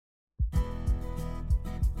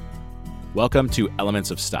Welcome to Elements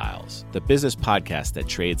of Styles, the business podcast that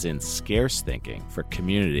trades in scarce thinking for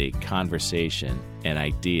community, conversation, and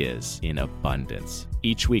ideas in abundance.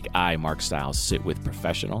 Each week, I, Mark Stiles, sit with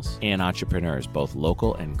professionals and entrepreneurs, both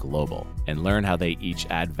local and global, and learn how they each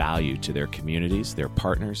add value to their communities, their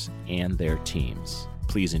partners, and their teams.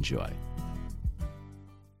 Please enjoy.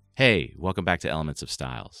 Hey, welcome back to Elements of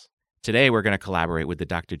Styles. Today, we're going to collaborate with the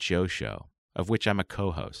Dr. Joe Show, of which I'm a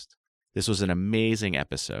co-host. This was an amazing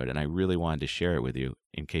episode, and I really wanted to share it with you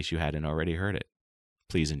in case you hadn't already heard it.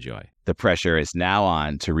 Please enjoy. The pressure is now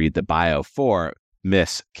on to read the bio for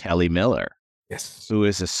Miss Kelli Miller, Yes. who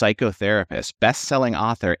is a psychotherapist, best-selling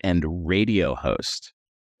author, and radio host.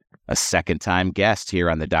 A second-time guest here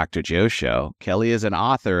on the Dr. Joe Show, Kelli is an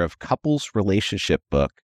author of couples relationship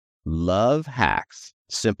book, Love Hacks,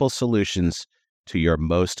 Simple Solutions to Your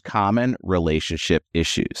Most Common Relationship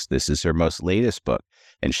Issues. This is her most latest book.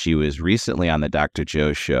 And she was recently on the Dr.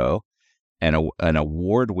 Joe Show and an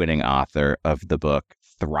award-winning author of the book,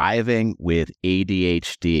 Thriving with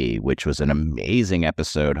ADHD, which was an amazing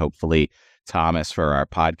episode. Hopefully, Thomas, for our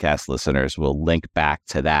podcast listeners, will link back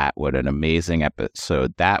to that. What an amazing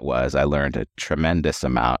episode that was. I learned a tremendous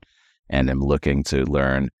amount and am looking to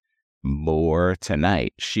learn more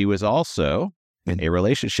tonight. She was also a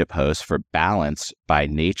relationship host for Balance by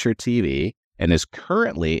Nature TV, and is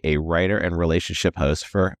currently a writer and relationship host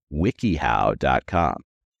for wikihow.com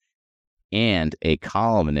and a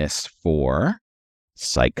columnist for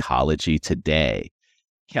Psychology Today.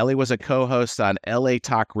 Kelli was a co-host on LA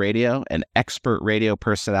Talk Radio, an expert radio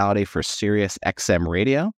personality for Sirius XM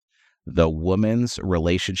Radio, the woman's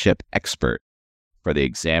relationship expert for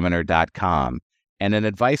theexaminer.com, and an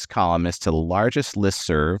advice columnist to the largest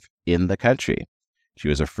listserv in the country. She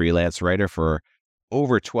was a freelance writer for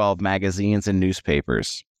over 12 magazines and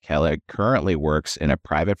newspapers. Kelli currently works in a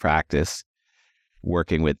private practice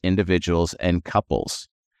working with individuals and couples.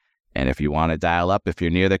 And if you want to dial up, if you're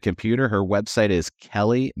near the computer, her website is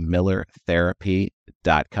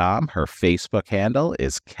kellimillertherapy.com. Her Facebook handle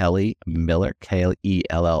is Kelli Miller, Kelli,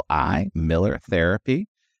 Miller Therapy,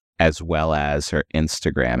 as well as her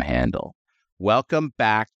Instagram handle. Welcome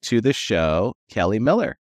back to the show, Kelli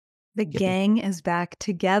Miller. The gang is back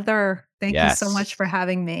together. Thank you so much for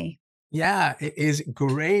having me. Yeah, it is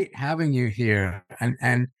great having you here.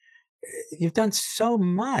 And you've done so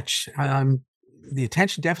much. The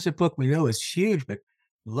attention deficit book we know is huge, but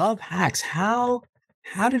Love Hacks, how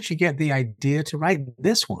did you get the idea to write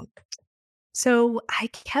this one? So I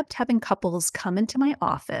kept having couples come into my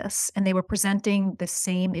office and they were presenting the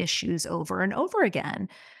same issues over and over again.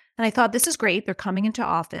 And I thought, this is great. They're coming into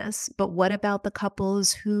office, but what about the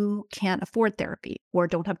couples who can't afford therapy or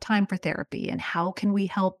don't have time for therapy? And how can we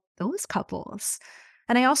help those couples?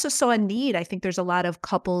 And I also saw a need. I think there's a lot of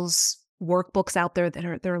couples workbooks out there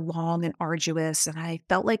that they're long and arduous. And I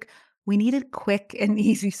felt like we needed quick and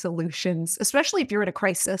easy solutions, especially if you're in a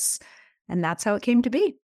crisis. And that's how it came to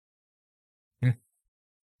be.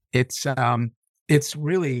 It's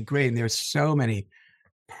really great. And there's so many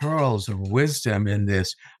pearls of wisdom in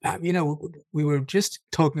this. We were just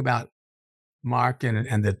talking about Mark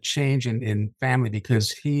and the change in family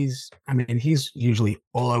because he's usually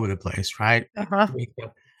all over the place, right? Uh-huh.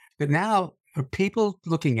 But now, are people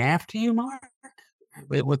looking after you, Mark?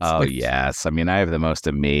 Yes. I have the most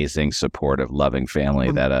amazing, supportive, loving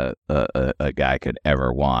family that a guy could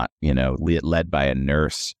ever want, led by a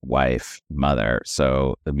nurse, wife, mother.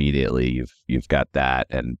 So immediately you've got that.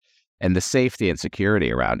 And the safety and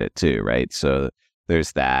security around it too, right? So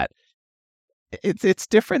there's that. It's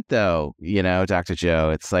different though, Dr. Joe.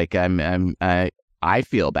 It's like I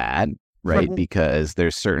feel bad, right? Because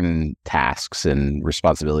there's certain tasks and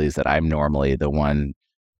responsibilities that I'm normally the one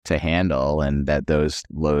to handle, and that those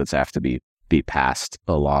loads have to be passed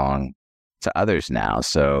along to others now.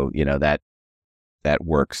 So that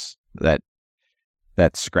works.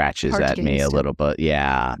 That scratches at me a little bit.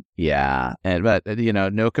 Yeah. But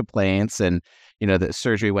no complaints. And, the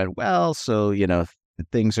surgery went well. So,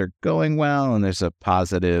 things are going well. And there's a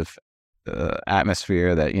positive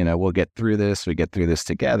atmosphere that, we'll get through this. We get through this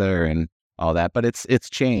together and all that. But it's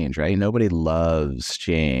change, right? Nobody loves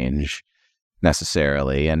change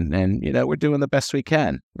necessarily. And we're doing the best we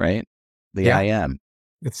can, right? I am.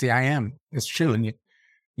 It's the I am. It's true. And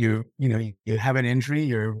you have an injury,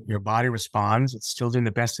 your body responds. It's still doing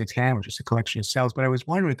the best it can, which is a collection of cells. But I was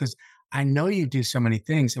wondering, because I know you do so many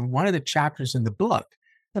things, and one of the chapters in the book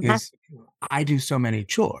is I do so many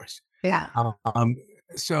chores. Yeah.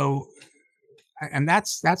 So, and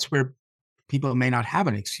that's where people may not have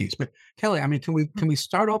an excuse. But Kelli, can we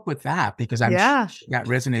start off with that, because I'm sure that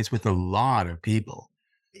resonates with a lot of people.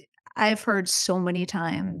 I've heard so many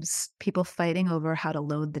times people fighting over how to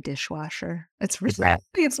load the dishwasher. It's really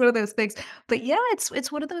Exactly. it's one of those things. But yeah,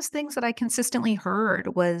 it's one of those things that I consistently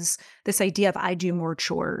heard was this idea of I do more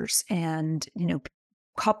chores and,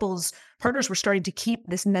 couples, partners were starting to keep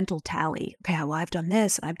this mental tally. Okay, well, I've done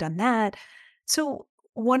this and I've done that. So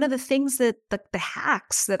one of the things that the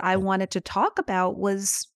hacks that I wanted to talk about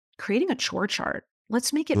was creating a chore chart.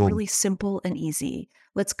 Let's make it Boom. really simple and easy.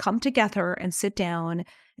 Let's come together and sit down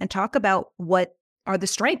and talk about what are the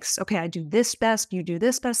strengths. Okay, I do this best, you do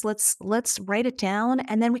this best. Let's write it down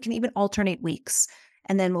and then we can even alternate weeks.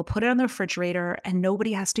 And then we'll put it on the refrigerator and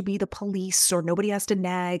nobody has to be the police or nobody has to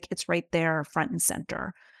nag. It's right there front and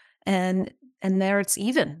center. And there it's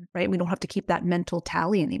even, right? We don't have to keep that mental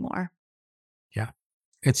tally anymore. Yeah.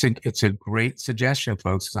 It's a great suggestion,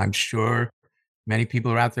 folks. I'm sure many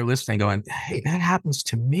people are out there listening going, hey, that happens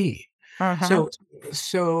to me. Uh-huh.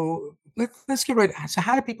 So let's get right. So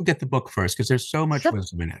how do people get the book first? Because there's so much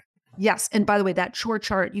wisdom in it. Yes, and by the way, that chore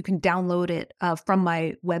chart, you can download it, from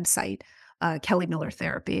my website, Kelly Miller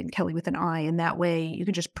Therapy, and Kelly with an I, and that way you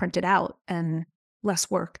can just print it out and less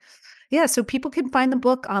work. Yeah, so people can find the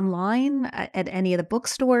book online at any of the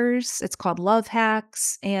bookstores. It's called Love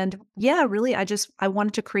Hacks, and yeah, really, I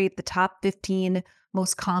wanted to create the top 15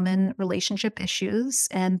 most common relationship issues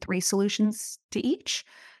and 3 solutions to each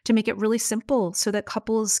to make it really simple so that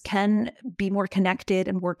couples can be more connected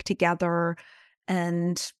and work together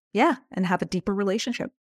and yeah, and have a deeper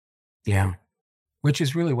relationship. Yeah. Which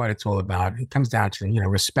is really what it's all about. It comes down to,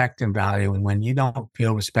 respect and value. And when you don't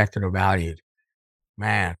feel respected or valued,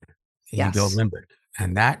 man, you go Yes. limber.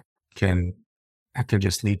 And that can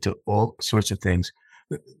just lead to all sorts of things.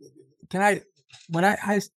 Can I when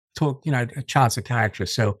I talk, a child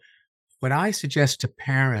psychiatrist, so what I suggest to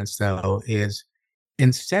parents though is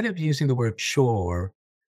instead of using the word chore,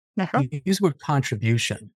 Uh-huh. you use the word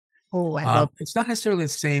contribution. Oh, I love It's not necessarily the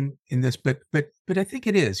same in this, but I think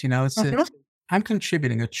it is. Mhm. I'm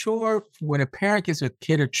contributing a chore. When a parent gives a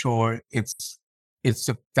kid a chore,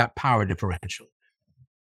 that power differential.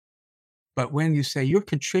 But when you say you're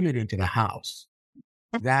contributing to the house,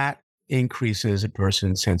 that increases a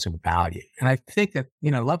person's sense of value. And I think that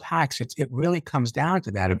love hacks. It really comes down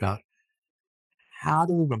to that about how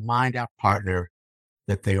do we remind our partner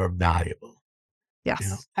that they are valuable.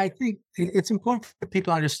 Yes. I think it's important for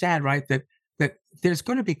people to understand, right, that there's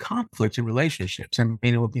going to be conflict in relationships. I mean,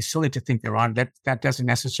 it would be silly to think there aren't. That doesn't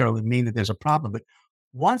necessarily mean that there's a problem. But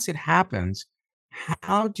once it happens,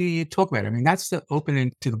 how do you talk about it? I mean, that's the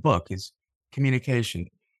opening to the book is communication.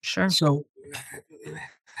 Sure. So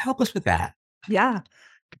help us with that. Yeah.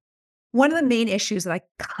 One of the main issues that I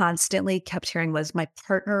constantly kept hearing was my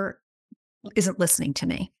partner isn't listening to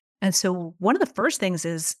me. And so one of the first things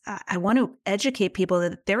is I want to educate people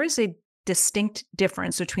that there is a distinct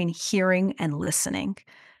difference between hearing and listening.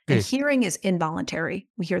 And Good. hearing is involuntary.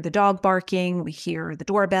 We hear the dog barking, we hear the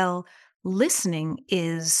doorbell. Listening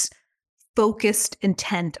is focused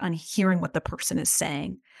intent on hearing what the person is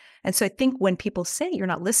saying. And so I think when people say you're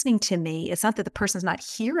not listening to me, it's not that the person's not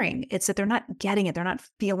hearing, it's that they're not getting it. They're not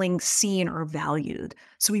feeling seen or valued.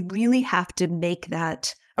 So we really have to make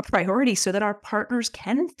that a priority so that our partners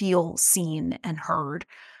can feel seen and heard.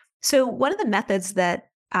 So one of the methods that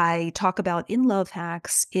I talk about in Love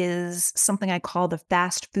Hacks is something I call the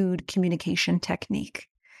fast food communication technique.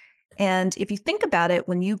 And if you think about it,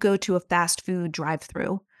 when you go to a fast food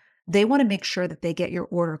drive-through, they want to make sure that they get your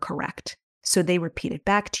order correct. So they repeat it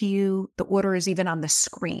back to you. The order is even on the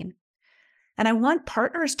screen. And I want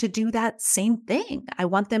partners to do that same thing. I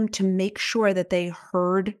want them to make sure that they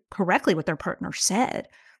heard correctly what their partner said.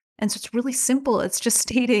 And so it's really simple. It's just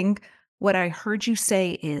stating what I heard you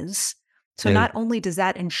say is. So Good. not only does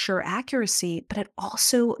that ensure accuracy, but it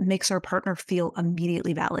also makes our partner feel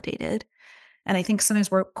immediately validated. And I think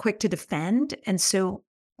sometimes we're quick to defend. And so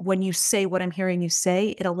when you say what I'm hearing you say,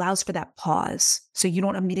 it allows for that pause. So you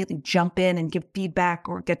don't immediately jump in and give feedback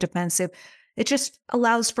or get defensive. It just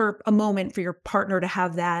allows for a moment for your partner to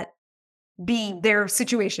have that be their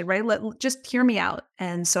situation, right? Just hear me out.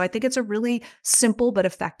 And so I think it's a really simple but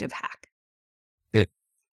effective hack.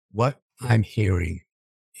 What I'm hearing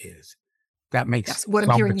is that makes Yes. What I'm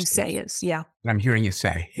so hearing much you say sense. is, yeah. What I'm hearing you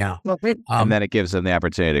say, yeah. Well, And Um, then it gives them the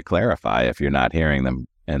opportunity to clarify if you're not hearing them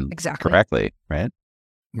and exactly. correctly, right?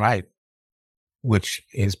 right, which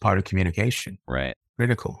is part of communication. Right.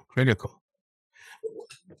 Critical, critical.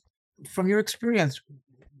 From your experience,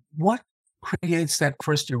 what creates that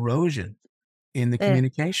first erosion in the Eh,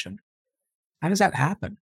 communication? How does that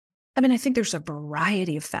happen? I mean, I think there's a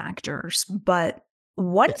variety of factors, but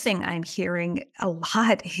one thing I'm hearing a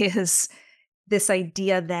lot is this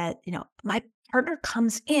idea that, my partner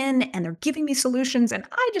comes in and they're giving me solutions and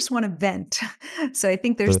I just want to vent. So I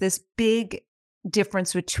think there's this big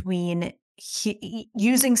difference between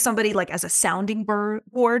using somebody like as a sounding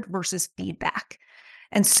board versus feedback.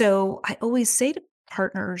 And so I always say to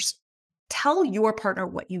partners, tell your partner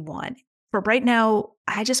what you want. For right now,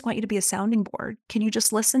 I just want you to be a sounding board. Can you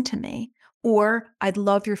just listen to me? Or I'd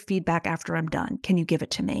love your feedback after I'm done. Can you give it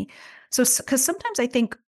to me? So, because sometimes I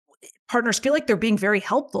think partners feel like they're being very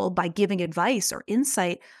helpful by giving advice or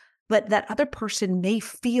insight, but that other person may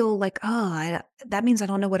feel like, oh, that means I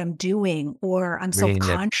don't know what I'm doing, or I'm Reading it.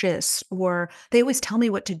 self-conscious, or they always tell me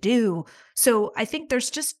what to do. So I think there's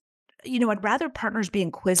just, I'd rather partners be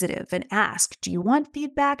inquisitive and ask, do you want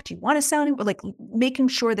feedback? Do you want a sounding? Like making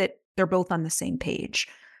sure that they're both on the same page.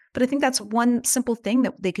 But I think that's one simple thing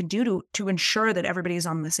that they can do to ensure that everybody's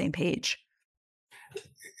on the same page.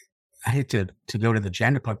 I hate to go to the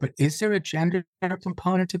gender part, but is there a gender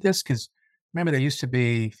component to this? Because remember, there used to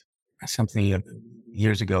be something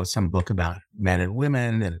years ago, some book about men and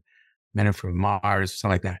women and men are from Mars,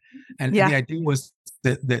 something like that. And Yeah. the idea was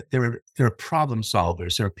that there are problem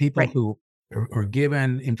solvers. There are people Right. who are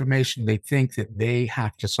given information, they think that they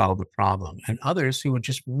have to solve the problem, and others who are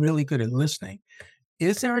just really good at listening.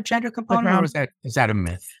 Is there a gender component, or is that a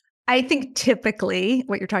myth? I think typically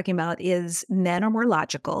what you're talking about is men are more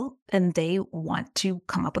logical and they want to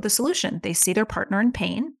come up with a solution. They see their partner in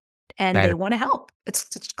pain and they That want to help. It's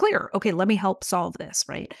clear. Okay, let me help solve this,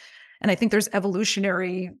 right? And I think there's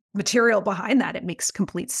evolutionary material behind that. It makes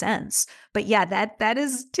complete sense. But yeah, that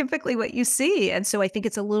is typically what you see. And so I think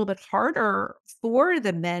it's a little bit harder for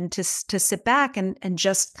the men to sit back and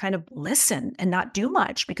just kind of listen and not do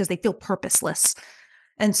much because they feel purposeless.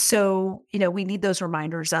 And so, we need those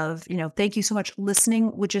reminders of, thank you so much.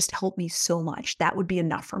 Listening would just help me so much. That would be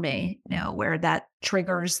enough for me, where that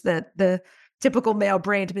triggers the typical male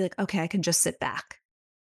brain to be like, okay, I can just sit back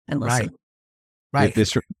and listen. right.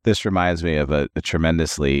 This reminds me of a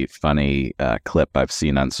tremendously funny clip I've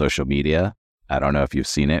seen on social media. I don't know if you've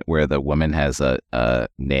seen it, where the woman has a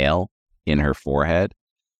nail in her forehead.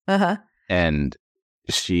 And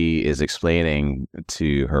she is explaining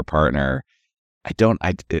to her partner, in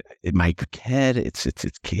my head,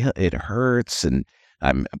 it hurts, and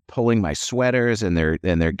I'm pulling my sweaters, and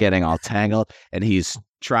they're getting all tangled, and he's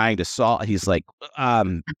trying to solve. He's like,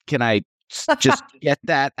 can I just get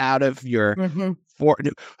that out of your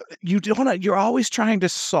you're always trying to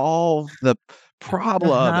solve the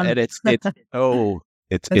problem, and it's Great.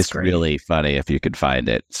 really funny if you could find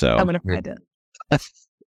it. So I'm gonna find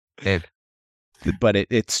it. But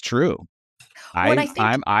it's true.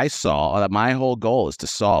 I saw my whole goal is to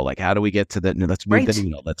solve. Like, how do we get to the? Let's move the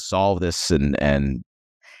needle. Let's solve this and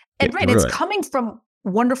right. It's coming from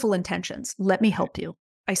wonderful intentions. Let me help you.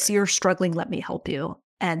 I see you're struggling. Let me help you.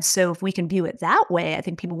 And so if we can view it that way, I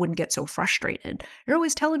think people wouldn't get so frustrated. You're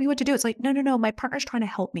always telling me what to do. It's like, no. My partner's trying to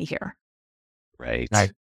help me here. Right.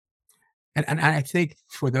 And I think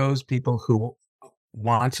for those people who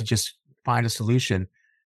want to just find a solution,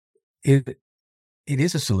 it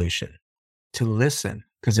is a solution to listen,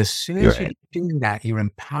 because as soon as you're doing that, you're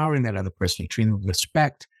empowering that other person. You're treating them with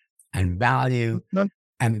respect and value,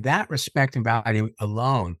 and that respect and value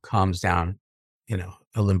alone calms down,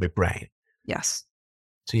 a limbic brain. Yes.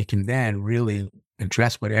 So you can then really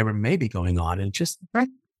address whatever may be going on, and just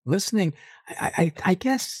listening. I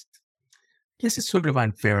guess it's sort of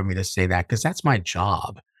unfair of me to say that, because that's my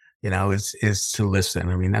job, is to listen.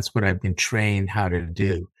 I mean, that's what I've been trained how to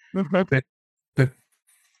do. But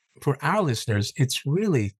for our listeners, it's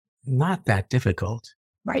really not that difficult.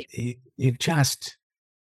 Right. You just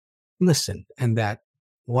listen, and that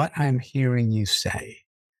what I'm hearing you say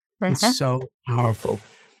is so powerful.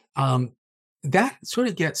 That sort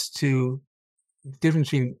of gets to the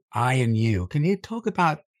difference between I and you. Can you talk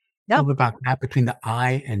about a little bit about that, between the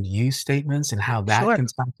I and you statements, and how that can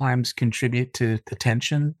sometimes contribute to the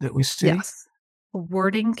tension that we see? Yes.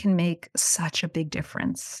 Wording can make such a big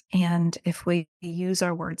difference. And if we use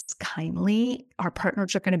our words kindly, our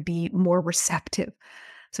partners are going to be more receptive.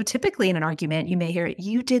 So typically in an argument, you may hear,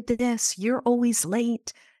 you did this, you're always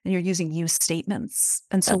late, and you're using you statements.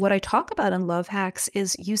 And so what I talk about in Love Hacks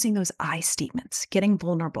is using those I statements, getting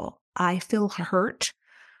vulnerable. I feel hurt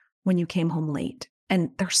when you came home late. And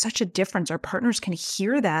there's such a difference. Our partners can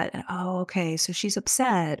hear that. And, oh, okay, so she's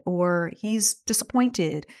upset or he's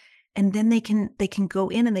disappointed. And then they can go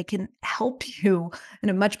in and they can help you in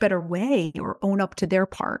a much better way, or own up to their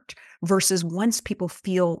part, versus once people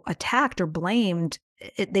feel attacked or blamed,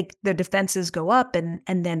 their defenses go up, and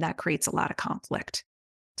then that creates a lot of conflict.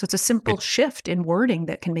 So it's a simple shift in wording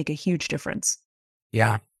that can make a huge difference.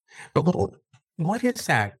 Yeah. But What is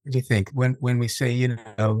that, do you think, when we say,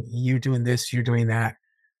 you're doing this, you're doing that,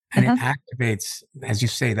 and it Uh-huh. activates, as you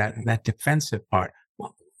say, that defensive part? Why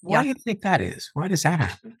Yeah. do you think that is? Why does that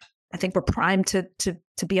happen? I think we're primed to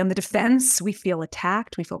be on the defense. We feel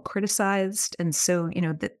attacked, we feel criticized. And so,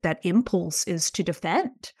 that impulse is to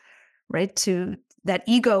defend, right? To that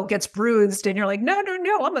ego gets bruised and you're like, no, no,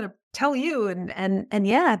 no, I'm gonna tell you. And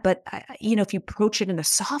yeah, but if you approach it in a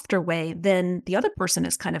softer way, then the other person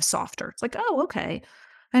is kind of softer. It's like, oh, okay.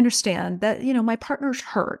 I understand that, my partner's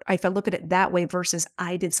hurt. If I look at it that way versus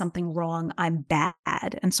I did something wrong, I'm bad.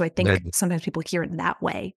 And so I think Good. sometimes people hear it that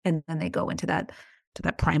way and then they go into that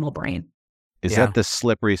primal brain. Is Yeah. that the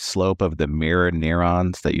slippery slope of the mirror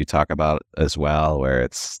neurons that you talk about as well, where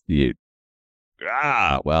it's you,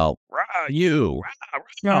 you,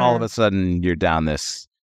 all of a sudden you're down this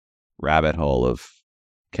rabbit hole of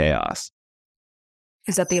chaos.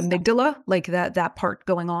 Is that the amygdala? Like that part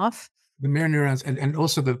going off? The mirror neurons, and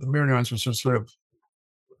also the mirror neurons are sort of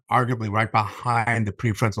arguably right behind the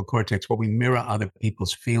prefrontal cortex, where we mirror other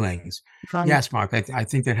people's feelings. Yes, Mark, I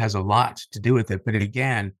think that has a lot to do with it. But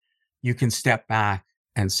again, you can step back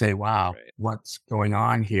and say, wow, Right. what's going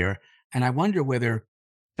on here? And I wonder whether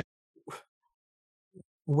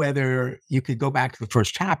you could go back to the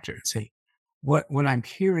first chapter and say, what I'm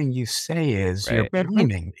hearing you say is you're Right.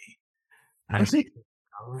 blaming me. I think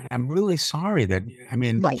I'm really sorry that,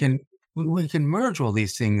 Right. we can merge all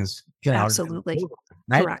these things, Absolutely.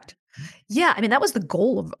 right? Correct. Yeah, that was the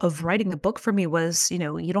goal of writing the book for me was, you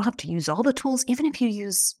don't have to use all the tools. Even if you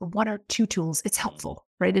use one or two tools, it's helpful,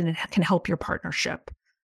 right? And it can help your partnership.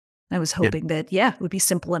 I was Yeah. hoping that, yeah, it would be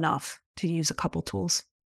simple enough to use a couple tools.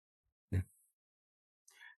 Yeah.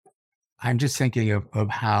 I'm just thinking of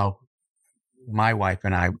how my wife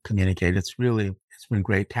and I communicate. It's been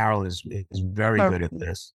great. Carol is very good at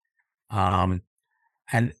this. Um,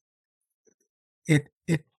 and it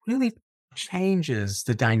really changes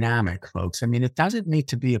the dynamic, folks. It doesn't need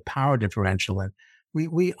to be a power differential. And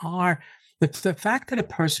we are the fact that a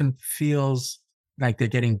person feels like they're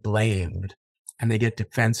getting blamed and they get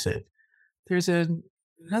defensive. There's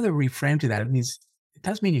another reframe to that. It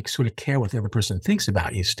does mean you sort of care what the other person thinks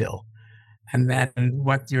about you still. And then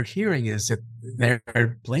what you're hearing is that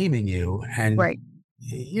they're blaming you, and Right.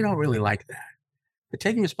 you don't really like that. But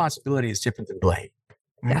taking responsibility is different than blame.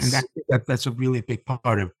 Right? And Yes. that's a really big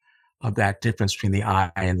part of that difference between the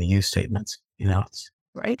I and the you statements. It's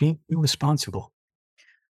Right. being responsible.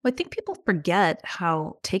 Well, I think people forget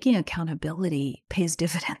how taking accountability pays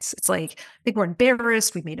dividends. It's like, I think we're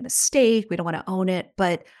embarrassed, we made a mistake, we don't want to own it.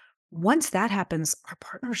 But once that happens, our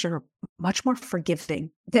partners are much more forgiving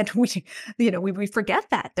than we forget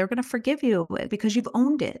that. They're going to forgive you because you've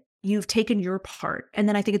owned it. You've taken your part. And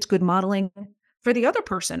then I think it's good modeling for the other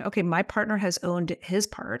person. Okay, my partner has owned his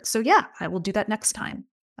part. So yeah, I will do that next time.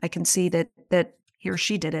 I can see that he or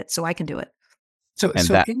she did it, so I can do it. So And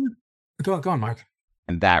so in go on, Mark.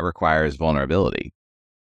 that requires vulnerability.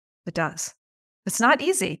 It does. It's not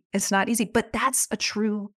easy. It's not easy, but that's a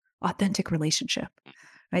true, authentic relationship,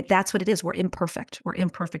 right? That's what it is. We're imperfect. We're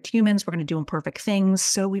imperfect humans. We're going to do imperfect things,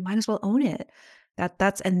 so we might as well own it.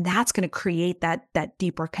 That's going to create that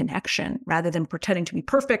deeper connection rather than pretending to be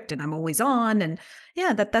perfect and I'm always on. And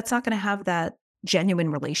yeah, that's not going to have that genuine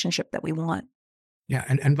relationship that we want. Yeah,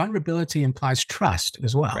 and vulnerability implies trust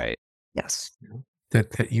as well. Right. Yes.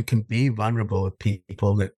 That you can be vulnerable with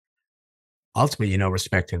people that ultimately,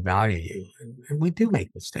 respect and value you. And we do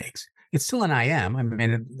make mistakes. It's still an I am.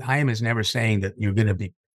 I am is never saying that you're going to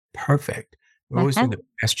be perfect. You're always doing the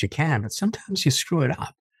best you can, but sometimes you screw it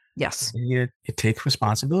up. Yes. And you take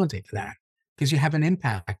responsibility for that because you have an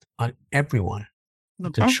impact on everyone. You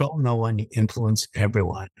control no one, you influence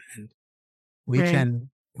everyone. And we Right.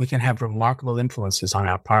 can have remarkable influences on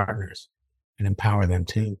our partners and empower them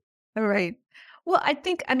too. All right. Well, I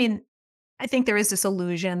think there is this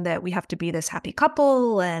illusion that we have to be this happy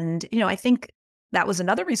couple. And, I think that was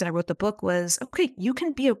another reason I wrote the book was, okay, you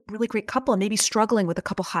can be a really great couple and maybe struggling with a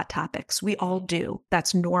couple hot topics. We all do.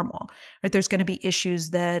 That's normal, right? There's going to be issues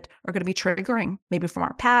that are going to be triggering maybe from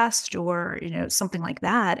our past or, something like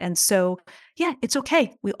that. And so, yeah, it's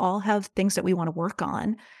okay. We all have things that we want to work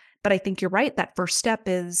on. But I think you're right. That first step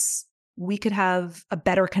is we could have a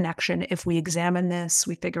better connection if we examine this,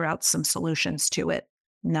 we figure out some solutions to it.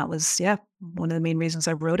 And that was, yeah, one of the main reasons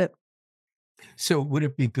I wrote it. So would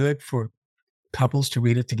it be good for couples to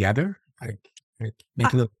read it together? Like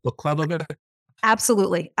make a little book club of it?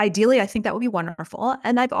 Absolutely. Ideally, I think that would be wonderful.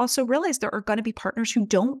 And I've also realized there are going to be partners who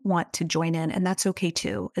don't want to join in, and that's okay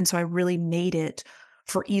too. And so I really made it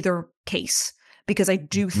for either case because I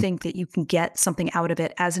do Mhm. think that you can get something out of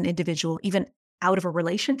it as an individual, even out of a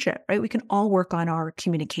relationship, right? We can all work on our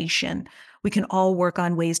communication. We can all work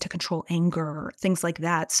on ways to control anger, things like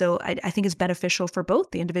that. So I think it's beneficial for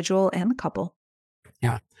both the individual and the couple.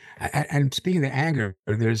 Yeah. And speaking of anger,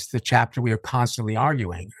 there's the chapter we are constantly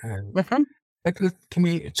arguing. Mhm. Can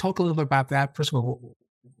we talk a little bit about that? First of all,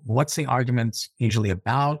 what's the arguments usually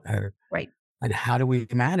about, Right. and how do we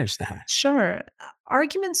manage that? Sure.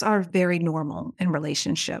 Arguments are very normal in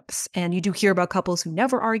relationships. And you do hear about couples who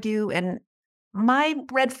never argue. And my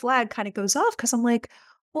red flag kind of goes off because I'm like,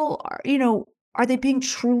 well, are they being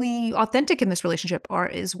truly authentic in this relationship? Or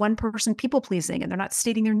is one person people pleasing and they're not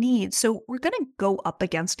stating their needs? So we're going to go up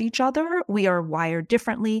against each other. We are wired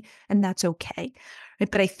differently, and that's okay. Right?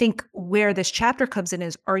 But I think where this chapter comes in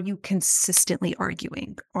is, are you consistently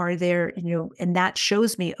arguing? Are there, and that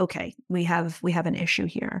shows me, okay, we have an issue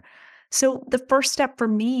here. So the first step for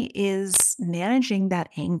me is managing that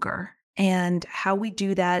anger. And how we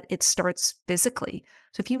do that, it starts physically.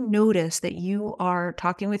 So if you notice that you are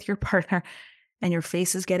talking with your partner and your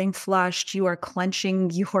face is getting flushed, you are clenching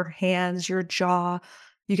your hands, your jaw,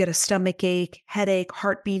 you get a stomach ache, headache,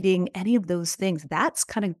 heart beating, any of those things, that's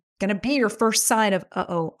kind of going to be your first sign of,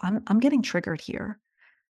 uh-oh, I'm getting triggered here.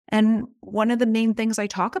 And one of the main things I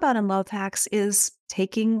talk about in Love Hacks is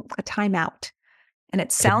taking a time out. And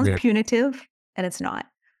it sounds Yeah. punitive, and it's not.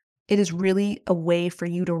 It is really a way for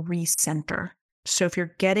you to recenter. So if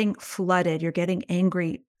you're getting flooded, you're getting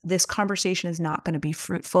angry, this conversation is not going to be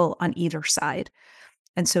fruitful on either side.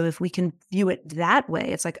 And so if we can view it that way,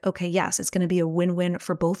 it's like, okay, yes, it's going to be a win-win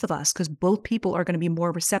for both of us because both people are going to be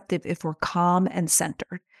more receptive if we're calm and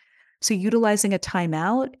centered. So utilizing a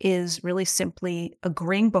timeout is really simply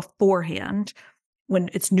agreeing beforehand when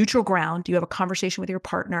it's neutral ground, you have a conversation with your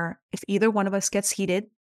partner. If either one of us gets heated,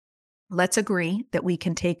 let's agree that we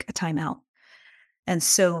can take a timeout. And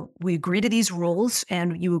so we agree to these rules,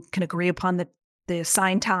 and you can agree upon the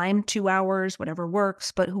assigned time, 2 hours, whatever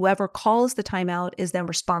works. But whoever calls the timeout is then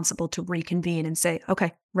responsible to reconvene and say,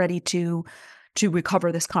 okay, ready to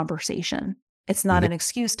recover this conversation. It's not Mhm. an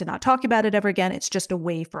excuse to not talk about it ever again. It's just a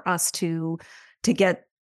way for us to get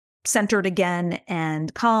centered again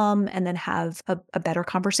and calm, and then have a better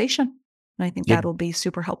conversation. And I think Yeah. that'll be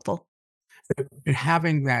super helpful.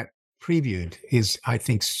 Having that previewed is, I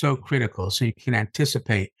think, so critical so you can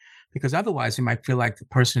anticipate, because otherwise you might feel like the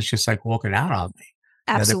person's just like walking out on me.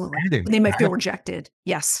 They're Absolutely. threatening They me, might feel right? rejected.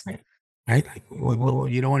 Yes. Right. Right? Like, well,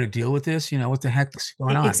 you don't want to deal with this? What the heck's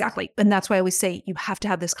going on? Exactly. And that's why I always say you have to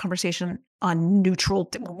have this conversation on neutral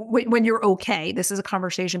when you're okay. This is a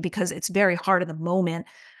conversation because it's very hard in the moment.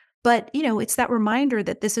 But, it's that reminder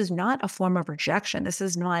that this is not a form of rejection. This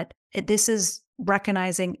is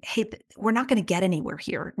recognizing, hey, we're not going to get anywhere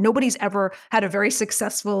here. Nobody's ever had a very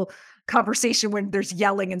successful conversation when there's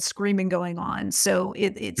yelling and screaming going on. So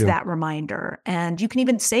it's Yeah. that reminder. And you can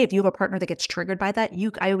even say, if you have a partner that gets triggered by that,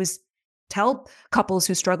 I always tell couples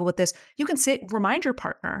who struggle with this, you can remind your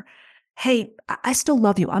partner, hey, I still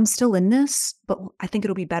love you. I'm still in this, but I think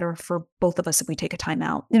it'll be better for both of us if we take a time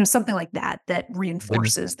out. Something like that, that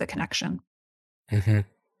reinforces the connection. Mhm.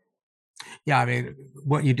 Yeah, I mean,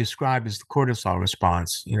 what you describe is the cortisol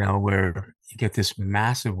response, where you get this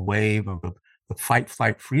massive wave of the fight,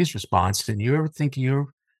 flight, freeze response, and you ever think you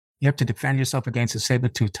have to defend yourself against a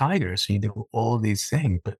saber-toothed tiger, so you do all these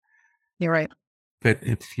things, You're right. but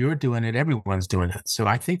if you're doing it, everyone's doing it. So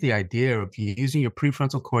I think the idea of using your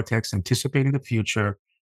prefrontal cortex, anticipating the future,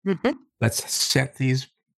 Mhm. let's set these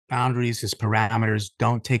boundaries as parameters,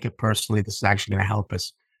 don't take it personally, this is actually going to help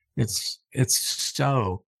us. It's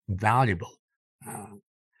so valuable. Uh,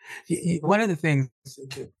 One of the things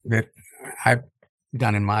that I've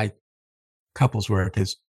done in my couples work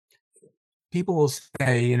is people will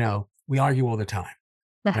say, we argue all the time,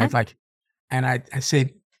 Uh-huh. right? Like, and I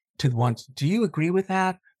say to the ones, do you agree with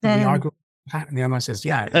that? That we Mm. argue? And the other one says,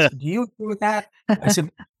 yeah. I said, do you agree with that? I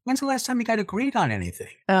said, when's the last time you got agreed on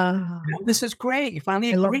anything? Oh, This is great. You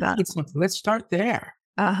finally I love agreed that. with something. Let's start there.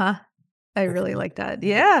 Uh-huh. I really like that.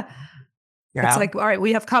 Yeah. It's Yeah, like, all right,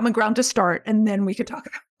 we have common ground to start, and then we could talk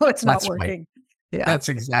about what's not that's right. working. Yeah. That's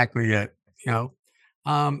exactly it. You know,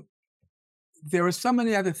 um, there are so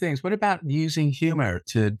many other things. What about using humor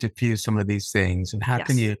to diffuse some of these things? And how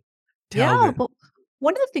can Yes. you tell Yeah. that? Well,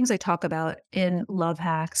 one of the things I talk about in Love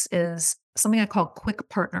Hacks is something I call quick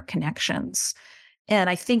partner connections. And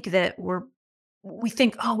I think that we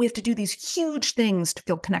think, oh, we have to do these huge things to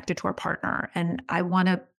feel connected to our partner. And I want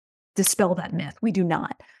to dispel that myth. We do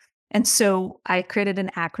not. And so I created an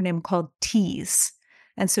acronym called TEAS.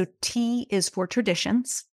 And so T is for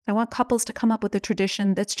traditions. I want couples to come up with a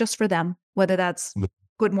tradition that's just for them, whether that's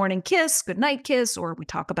good morning kiss, good night kiss, or we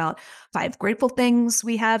talk about 5 grateful things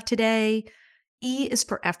we have today. E is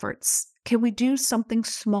for efforts. Can we do something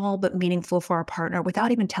small but meaningful for our partner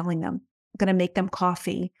without even telling them? I'm going to make them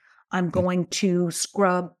coffee. I'm going to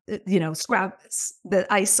scrub the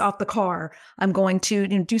ice off the car. I'm going to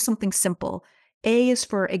do something simple. A is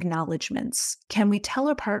for acknowledgments. Can we tell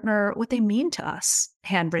our partner what they mean to us?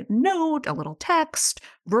 Handwritten note, a little text,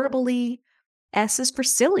 verbally. S is for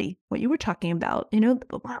silly, what you were talking about.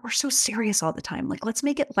 We're so serious all the time. Like, let's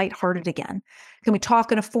make it lighthearted again. Can we talk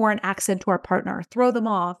in a foreign accent to our partner, throw them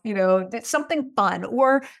off, it's something fun?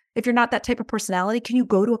 Or if you're not that type of personality, can you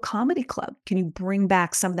go to a comedy club? Can you bring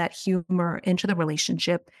back some of that humor into the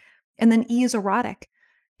relationship? And then E is erotic.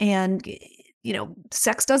 And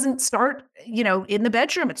sex doesn't start, in the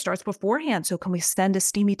bedroom. It starts beforehand. So can we send a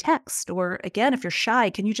steamy text? Or again, if you're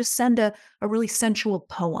shy, can you just send a really sensual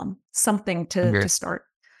poem, something to start?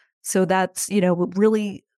 So that's,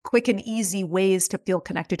 really quick and easy ways to feel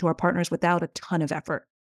connected to our partners without a ton of effort.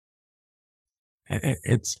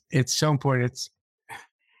 It's so important.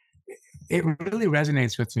 It really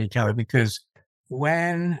resonates with me, Kelly, because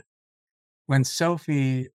when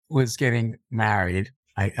Sophie was getting married,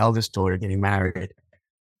 my eldest daughter getting married,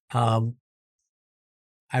 I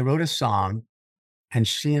wrote a song and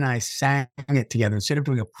she and I sang it together instead of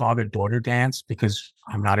doing a father-daughter dance, because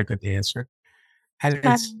I'm not a good dancer. And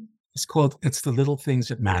it's called It's the Little Things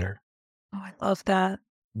That Matter. Oh, I love that.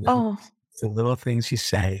 You know, Oh, it's the little things you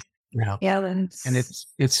say, yeah. and it's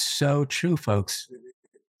so true, folks.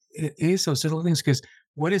 It is those little things, because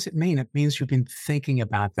what does it mean? It means you've been thinking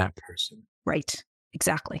about that person. Right.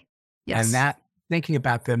 Exactly. And Yes. that thinking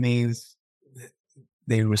about them means that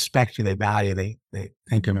they respect you, they value, they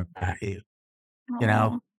think about you. You know,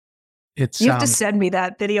 Oh, it's you have to send me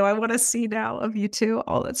that video. I want to see now of you two.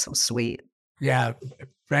 Oh, that's so sweet. yeah.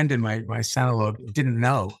 Brendan, my son-in-law, didn't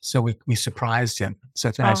know, so we surprised him.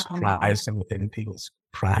 So then I surprised him with it, and people was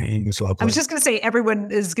crying. It was I lovely. was just going to say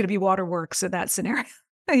everyone is going to be waterworks in that scenario.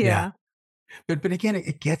 Yeah. Yeah. But again,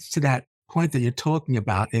 it gets to that point that you're talking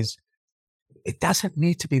about. Is it doesn't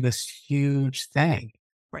need to be this huge thing.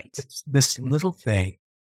 Right. It's this little thing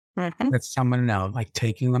Mhm. that someone knows, like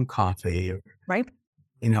taking them coffee, or Right.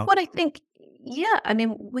 you know, What I think, yeah, I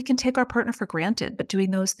mean, we can take our partner for granted, but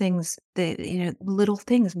doing those things, the little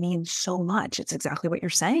things mean so much. It's exactly what you're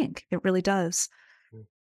saying. It really does.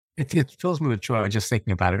 it fills me with joy just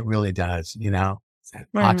thinking about it. It really does. It's that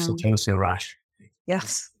Mm. oxytocin rush,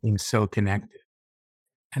 Yes. being so connected.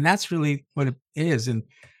 And that's really what it is. And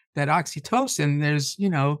that oxytocin,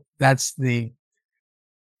 that's the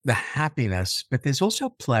happiness, but there's also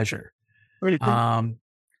pleasure. Mhm. Um,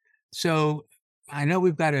 so I know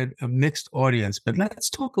we've got a mixed audience, but let's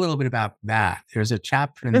talk a little bit about that. There's a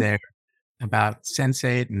chapter in Mm. there about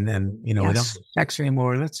sensate, and then, we don't Yes. have sex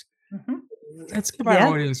anymore. Mhm. Let's give our Yeah.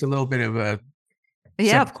 audience a little bit of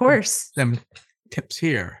Yeah, some, of course. some tips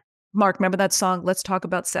here. Mark, remember that song, Let's Talk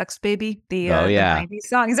About Sex, Baby? Oh, The yeah. 90s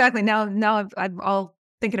song. Exactly. Now I'm all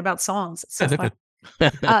thinking about songs. It's so fun.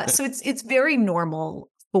 So it's very normal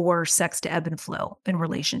for sex to ebb and flow in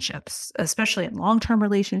relationships, especially in long-term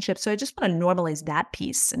relationships. So I just want to normalize that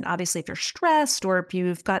piece. And obviously, if you're stressed or if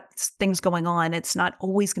you've got things going on, it's not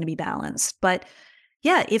always going to be balanced. But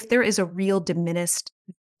yeah, if there is a real diminished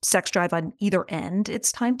sex drive on either end,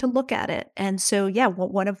 it's time to look at it. And so, yeah,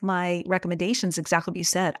 one of my recommendations, exactly what you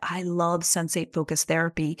said, I love sensate focused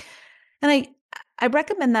therapy. And I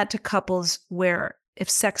recommend that to couples where if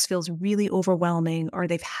sex feels really overwhelming or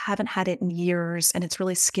they haven't had it in years and it's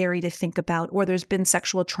really scary to think about, or there's been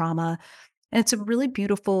sexual trauma. And it's a really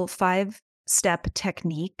beautiful 5-step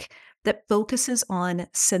technique that focuses on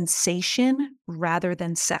sensation rather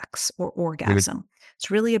than sex or Really, orgasm. It's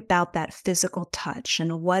really about that physical touch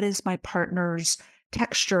and what is my partner's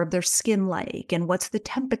texture of their skin like and what's the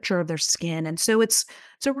temperature of their skin. And so it's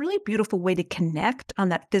a really beautiful way to connect on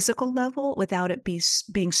that physical level without it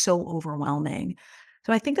being so overwhelming.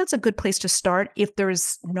 So I think that's a good place to start if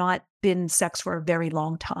there's not been sex for a very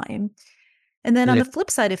long time. And then on really, the flip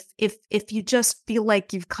side, if you just feel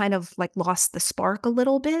like you've kind of like lost the spark a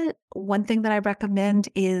little bit, one thing that I recommend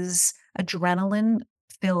is adrenaline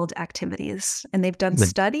filled activities. And they've done really,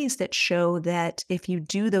 studies that show that if you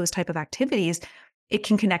do those type of activities, it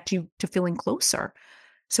can connect you to feeling closer.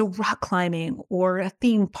 So rock climbing or a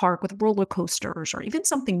theme park with roller coasters or even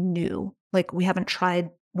something new, like we haven't tried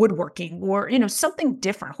woodworking or, something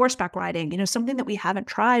different, horseback riding, something that we haven't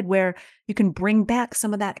tried where you can bring back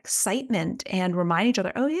some of that excitement and remind each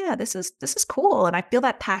other, oh yeah, this is cool. And I feel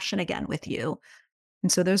that passion again with you. And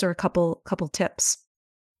so those are a couple tips.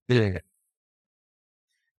 really.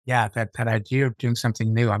 Yeah, that idea of doing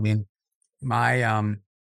something new. I mean, my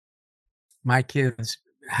my kids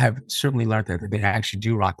have certainly learned that they actually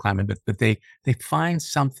do rock climbing, but they find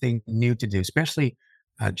something new to do, especially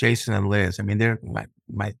Jason and Liz. I mean, they're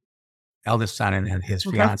my eldest son and his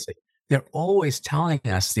Okay. fiance. They're always telling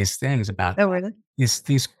us these things about Oh, really?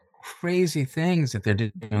 these crazy things that they're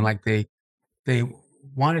doing. Like they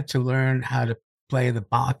wanted to learn how to play the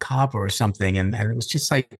balaclava or something, and it was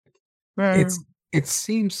just like Mm, it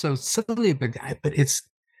seems so silly, but it's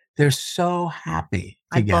they're so happy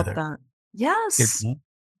I love together. that. It, Yes. they're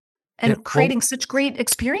And all creating such great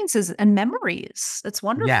experiences and memories. It's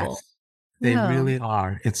wonderful. yes, they Yeah. really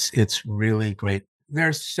are. It's really great.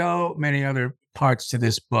 There's so many other parts to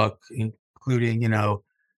this book, including,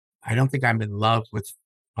 I don't think I'm in love with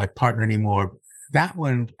my partner anymore. That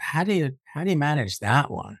one, how do you manage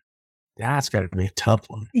that one? That's got to be a tough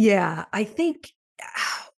one. Yeah, I think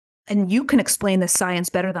and you can explain the science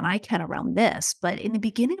better than I can around this, but in the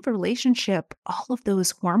beginning of a relationship, all of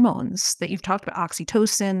those hormones that you've talked about,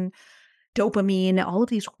 oxytocin, dopamine, all of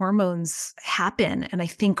these hormones happen. And I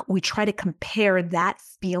think we try to compare that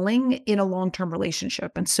feeling in a long term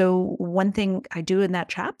relationship. And so, one thing I do in that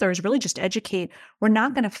chapter is really just educate we're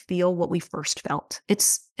not going to feel what we first felt.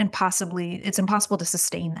 It's impossible to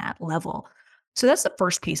sustain that level. So that's the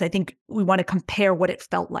first piece. I think we want to compare what it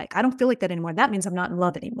felt like. I don't feel like that anymore. That means I'm not in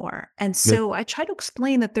love anymore. And Good. so I try to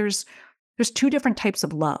explain that there's two different types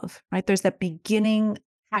of love, right? There's that beginning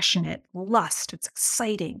passionate lust. It's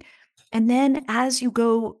exciting. And then as you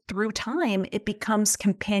go through time, it becomes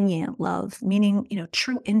companion love, meaning,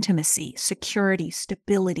 true intimacy, security,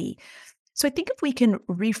 stability. So I think if we can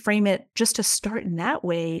reframe it just to start in that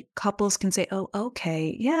way, couples can say, oh,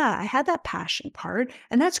 okay, yeah, I had that passion part,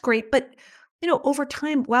 and that's great. But, over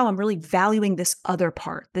time, wow, I'm really valuing this other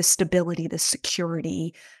part, this stability, this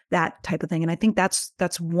security, that type of thing. And I think that's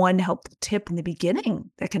one helpful tip in the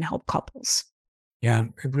beginning that can help couples. Yeah,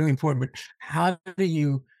 really important. But how do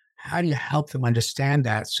you help them understand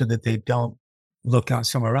that so that they don't look out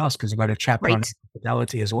somewhere else? Because you've got a chapter on Right.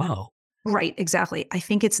 infidelity as well. Right, exactly. I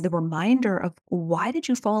think it's the reminder of why did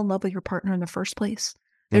you fall in love with your partner in the first place?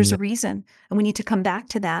 There's And a reason, and we need to come back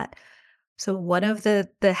to that. So one of the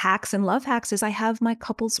hacks and love hacks is I have my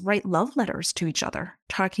couples write love letters to each other,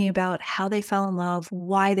 talking about how they fell in love,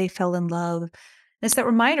 why they fell in love. And it's that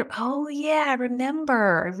reminder, oh yeah, I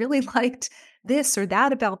remember. I really liked this or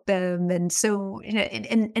that about them. And so,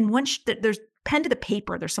 and once there's pen to the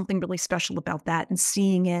paper, there's something really special about that and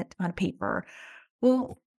seeing it on paper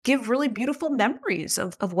will give really beautiful memories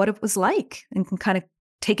of what it was like and can kind of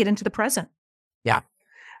take it into the present. yeah,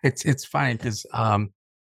 it's funny because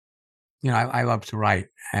I love to write,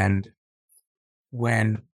 and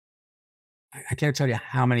when I can't tell you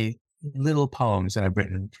how many little poems that I've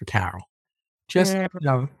written for Carol. Just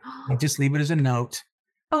Yeah. I just leave it as a note,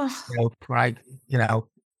 Oh, before I, you know,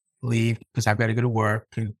 leave because I've got to go to work,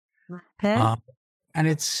 okay. um, and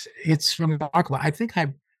it's remarkable. I think I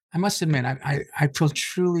must admit I feel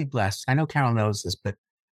truly blessed. I know Carol knows this, but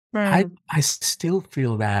Mm. I still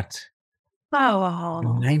feel that I'm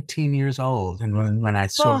Oh, 19 years old, and when I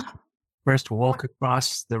sort of oh, first walk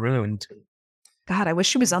across the room to God, I wish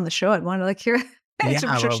she was on the show. I'd want to hear. yeah,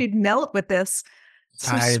 I'm sure well, she'd melt with this.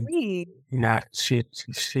 So I sweet. yeah, she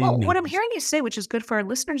Well, what I'm needs hearing you say, which is good for our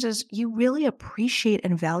listeners, is you really appreciate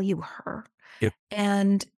and value her. it.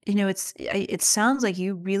 And, it sounds like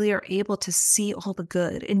you really are able to see all the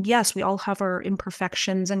good. And yes, we all have our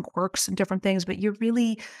imperfections and quirks and different things, but you're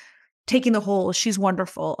really taking the whole, she's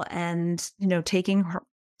wonderful and,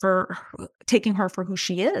 for taking her for who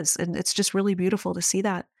she is. And it's just really beautiful to see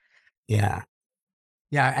that. Yeah.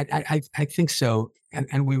 Yeah, I think so,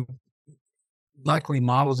 and we luckily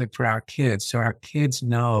models it for our kids, so our kids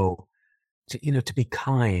know to be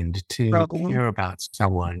kind, to Mhm. care about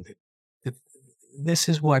someone. That this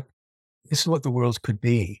is what the world could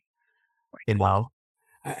be, you know?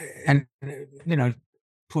 Uh, and,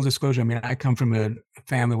 full disclosure, I mean, I come from a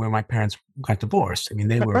family where my parents got divorced. I mean,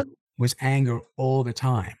 was anger all the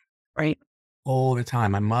time, Right. all the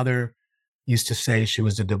time. My mother used to say she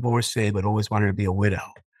was a divorcee, but always wanted to be a widow.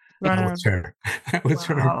 That Right. was her that was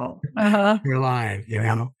Wow. Uh-huh. her line.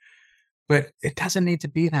 But it doesn't need to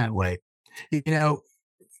be that way. You know,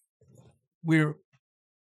 we're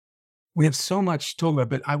we have so much to talk about,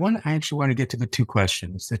 but I actually want to get to the two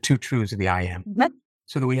questions, the two truths of the I am, Mhm.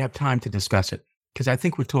 so that we have time to discuss it. Because I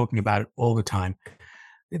think we're talking about it all the time.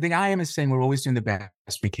 The I am is saying we're always doing the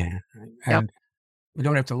best we can. Right? Yep. And we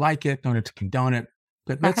don't have to like it, don't have to condone it.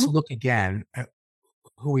 But let's Mhm. look again at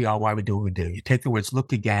who we are, why we do what we do. You take the words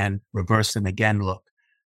look again, reverse them again, look.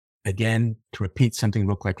 Again, to repeat something,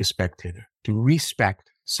 look like a spectator. To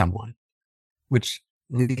respect someone, which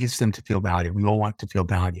leads them to feel valued. We all want to feel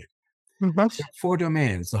valued. There are four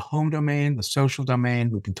domains: the home domain, the social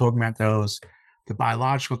domain. We've been talking about those, the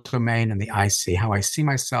biological domain, and the I see, how I see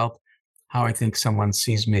myself, how I think someone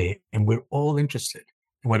sees me. And we're all interested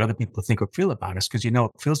in what other people think or feel about us, because it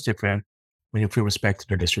feels different when you feel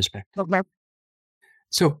respected or disrespected. Okay.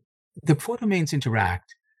 So the four domains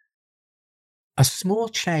interact. A small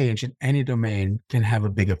change in any domain can have a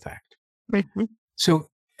big effect. Mhm. So,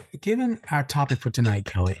 given our topic for tonight,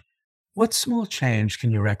 Kelli, what small change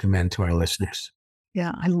can you recommend to our listeners?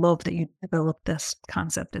 Yeah, I love that you developed this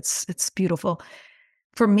concept. It's beautiful.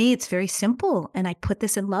 For me, it's very simple, and I put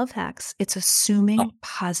this in Love Hacks. It's assuming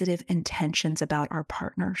positive intentions about our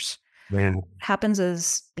partners. Man. Happens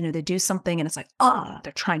is, they do something and it's like, oh,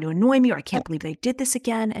 they're trying to annoy me, or I can't believe they did this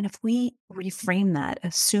again. And if we reframe that,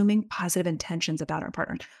 assuming positive intentions about our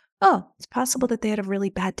partner, oh, it's possible that they had a really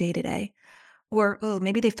bad day today. Or, oh,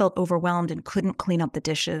 maybe they felt overwhelmed and couldn't clean up the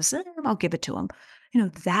dishes. I'll give it to them.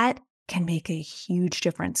 That can make a huge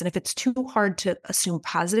difference. And if it's too hard to assume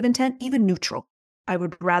positive intent, even neutral, I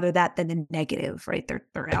would rather that than a negative, right?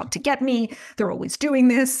 They're out to get me. They're always doing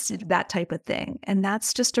this, that type of thing. And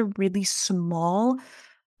that's just a really small,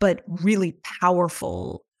 but really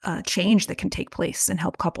powerful change that can take place and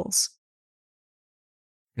help couples.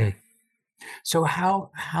 Mm. So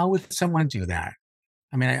how would someone do that?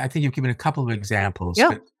 I mean, I think you've given a couple of examples, Yeah.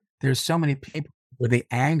 but there's so many people where the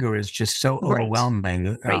anger is just so Right.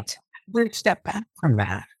 overwhelming. Right. Let's step back from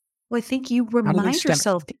that. Well, I think you How do we remind step?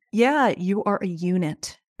 yourself, yeah, you are a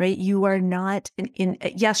unit, right? You are not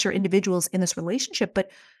yes, you're individuals in this relationship, but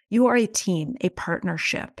you are a team, a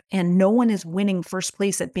partnership, and no one is winning first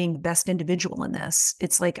place at being the best individual in this.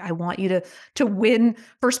 It's like, I want you to win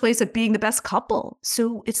first place at being the best couple.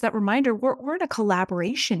 So it's that reminder, we're in a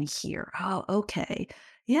collaboration here. Oh, okay.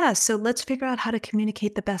 Yeah. So let's figure out how to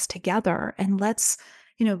communicate the best together, and let's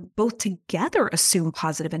both together assume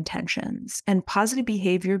positive intentions, and positive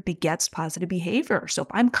behavior begets positive behavior. So if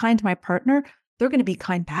I'm kind to my partner, they're going to be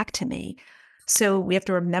kind back to me. So we have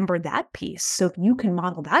to remember that piece. So if you can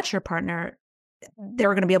model that to your partner,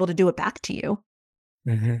 they're going to be able to do it back to you.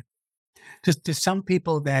 Mm-hmm. To some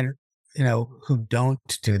people that, who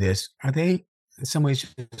don't do this, are they in some ways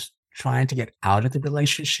just trying to get out of the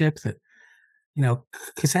relationship? That,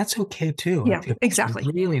 because that's okay too. Yeah, If it's exactly.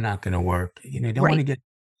 really not going to work, you don't want to Right. get,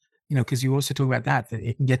 because you also talk about that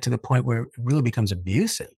it can get to the point where it really becomes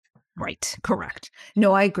abusive. Right. Correct.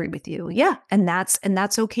 No, I agree with you. Yeah. And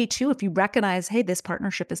that's okay too. If you recognize, hey, this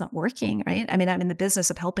partnership isn't working, right? I mean, I'm in the business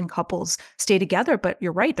of helping couples stay together, but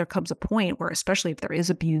you're right. There comes a point where, especially if there is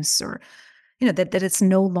abuse, or, that it's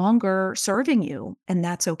no longer serving you, and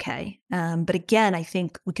that's okay. But again, I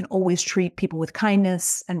think we can always treat people with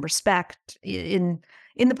kindness and respect in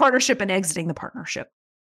the partnership and exiting the partnership.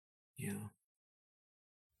 Yeah.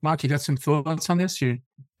 Mark, you got some thoughts on this? You're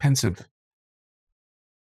pensive.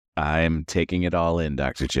 I'm taking it all in,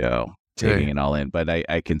 Dr. Joe. Taking it all in. But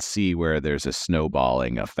I can see where there's a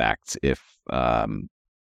snowballing effect if,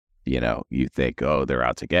 you think, oh, they're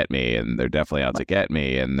out to get me, and they're definitely out to get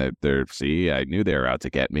me. And see, I knew they were out to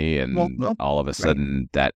get me. And all of a sudden,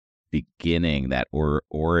 that beginning, that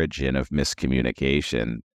origin of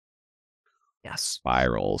miscommunication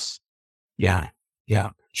spirals. Yeah. Yeah.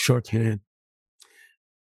 Sure can.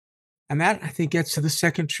 And that, I think, gets to the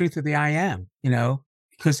second truth of the I am,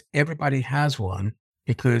 because everybody has one,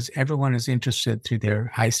 because everyone is interested through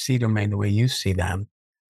their I see domain the way you see them.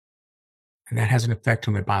 And that has an effect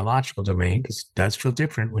on the biological domain, because it does feel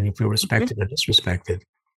different when you feel respected or disrespected.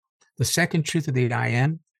 The second truth of the I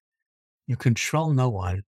am, you control no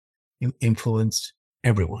one, you influence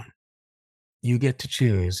everyone. You get to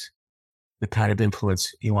choose the kind of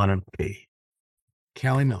influence you want to be.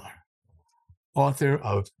 Kelli Miller, author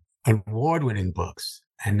of award-winning books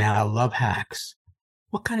and now Love Hacks.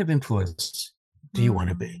 What kind of influence do you want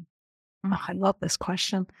to be? Oh, I love this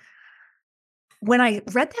question. When I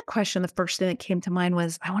read that question, the first thing that came to mind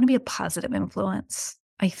was, I want to be a positive influence.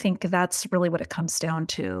 I think that's really what it comes down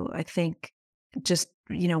to. I think just,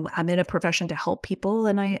 I'm in a profession to help people,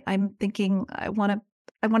 and I'm thinking I want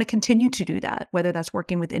to continue to do that, whether that's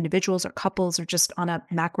working with individuals or couples or just on a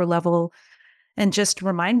macro level, and just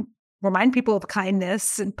remind people of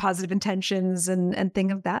kindness and positive intentions and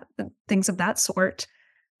things of that sort.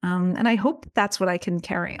 And I hope that's what I can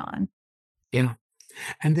carry on. Yeah.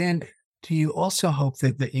 And then do you also hope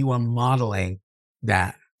that you are modeling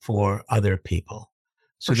that for other people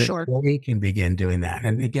so that they can begin doing that?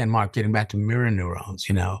 And again, Mark, getting back to mirror neurons,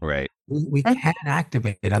 Right. we can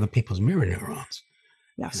activate other people's mirror neurons.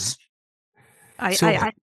 Yes. I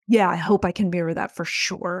hope I can mirror that for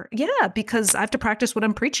sure. Yeah, because I have to practice what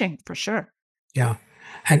I'm preaching for sure. Yeah.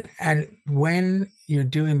 And when you're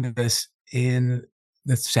doing this in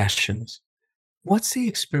the sessions. What's the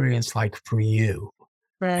experience like for you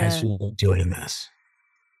as Right. you're doing this?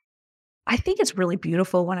 I think it's really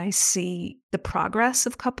beautiful when I see the progress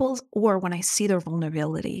of couples or when I see their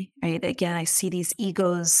vulnerability, right? Again, I see these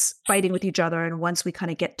egos fighting with each other. And once we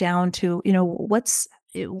kind of get down to, what's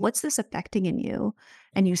this affecting in you?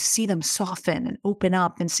 And you see them soften and open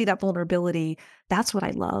up and see that vulnerability. That's what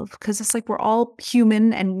I love. Cause it's like we're all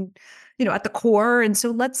human and, at the core. And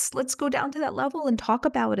so let's go down to that level and talk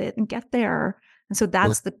about it and get there. And so Well,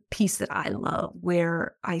 that's the piece that I love,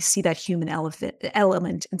 where I see that human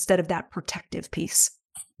element instead of that protective piece.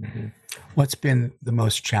 mhm. What's been the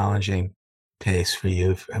most challenging case for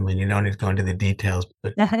you? I mean, you don't need to go into the details,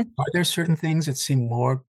 but are there certain things that seem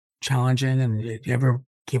more challenging and you ever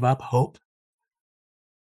give up hope?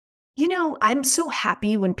 I'm so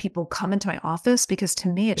happy when people come into my office because to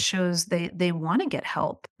me it shows they want to get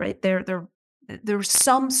help, right? There's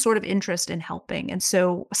some sort of interest in helping. And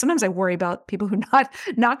so sometimes I worry about people who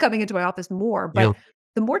not coming into my office more, but You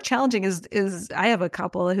the more challenging is I have a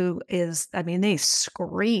couple who is, I mean, they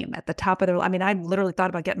scream at the top of their, I mean, I literally thought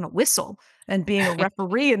about getting a whistle and being a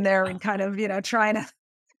referee in there and kind of, trying to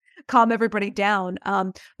calm everybody down.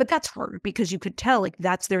 But that's hard because you could tell like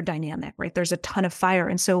that's their dynamic, right? There's a ton of fire.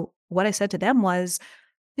 And so what I said to them was,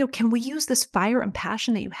 can we use this fire and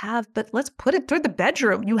passion that you have, but let's put it through the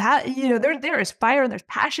bedroom. You have, there is fire and there's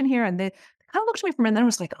passion here. And they kind of looked at me for a minute and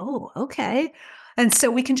was like, oh, okay. And so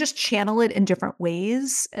we can just channel it in different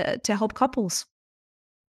ways to help couples.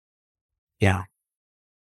 Yeah.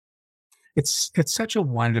 It's such a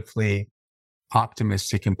wonderfully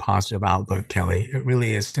optimistic and positive outlook, Kelly. It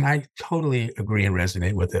really is. And I totally agree and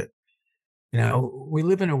resonate with it. We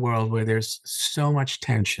live in a world where there's so much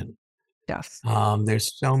tension. Yes.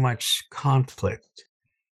 There's so much conflict,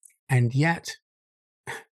 and yet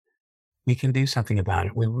we can do something about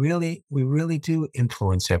it. We really do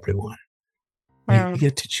influence everyone. You Um,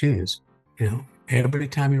 get to choose. Every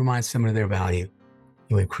time you remind someone of their value,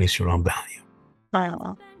 you increase your own value.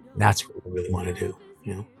 wow. That's what we really want to do.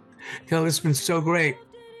 Kelly, it's been so great.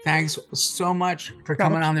 Thanks so much for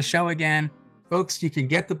coming on the show again. Folks, you can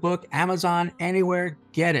get the book, Amazon, anywhere,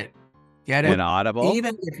 get it. Get it. And Audible.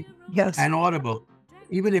 Even if Yes. and Audible.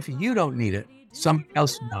 Even if you don't need it, someone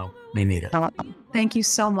else may need it. Thank you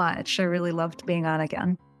so much. I really loved being on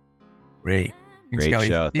again. Great. Thanks, Great Kelly.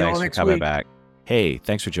 show. See you all Thanks for next coming week. back. Hey,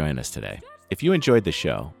 thanks for joining us today. If you enjoyed the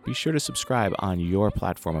show, be sure to subscribe on your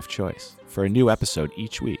platform of choice for a new episode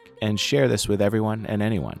each week and share this with everyone and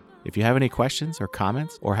anyone. If you have any questions or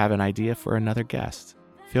comments or have an idea for another guest,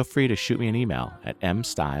 feel free to shoot me an email at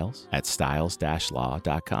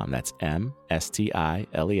mstiles@stiles-law.com. That's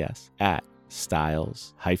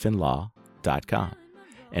MSTILES@stiles-law.com.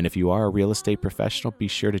 And if you are a real estate professional, be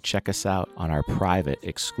sure to check us out on our private,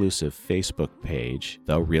 exclusive Facebook page,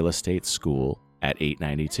 The Real Estate School at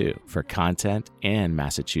 892, for content and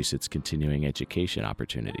Massachusetts continuing education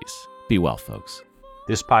opportunities. Be well, folks.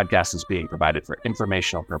 This podcast is being provided for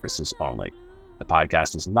informational purposes only. The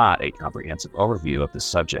podcast is not a comprehensive overview of the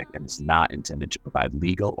subject and is not intended to provide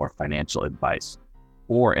legal or financial advice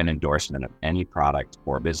or an endorsement of any product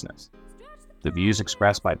or business. The views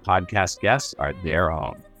expressed by podcast guests are their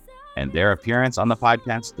own, and their appearance on the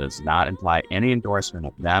podcast does not imply any endorsement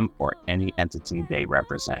of them or any entity they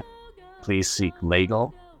represent. Please seek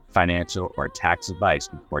legal, financial, or tax advice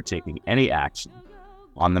before taking any action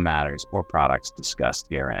on the matters or products discussed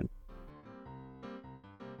herein.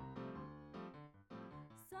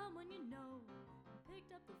 Someone you know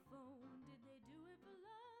picked up the phone.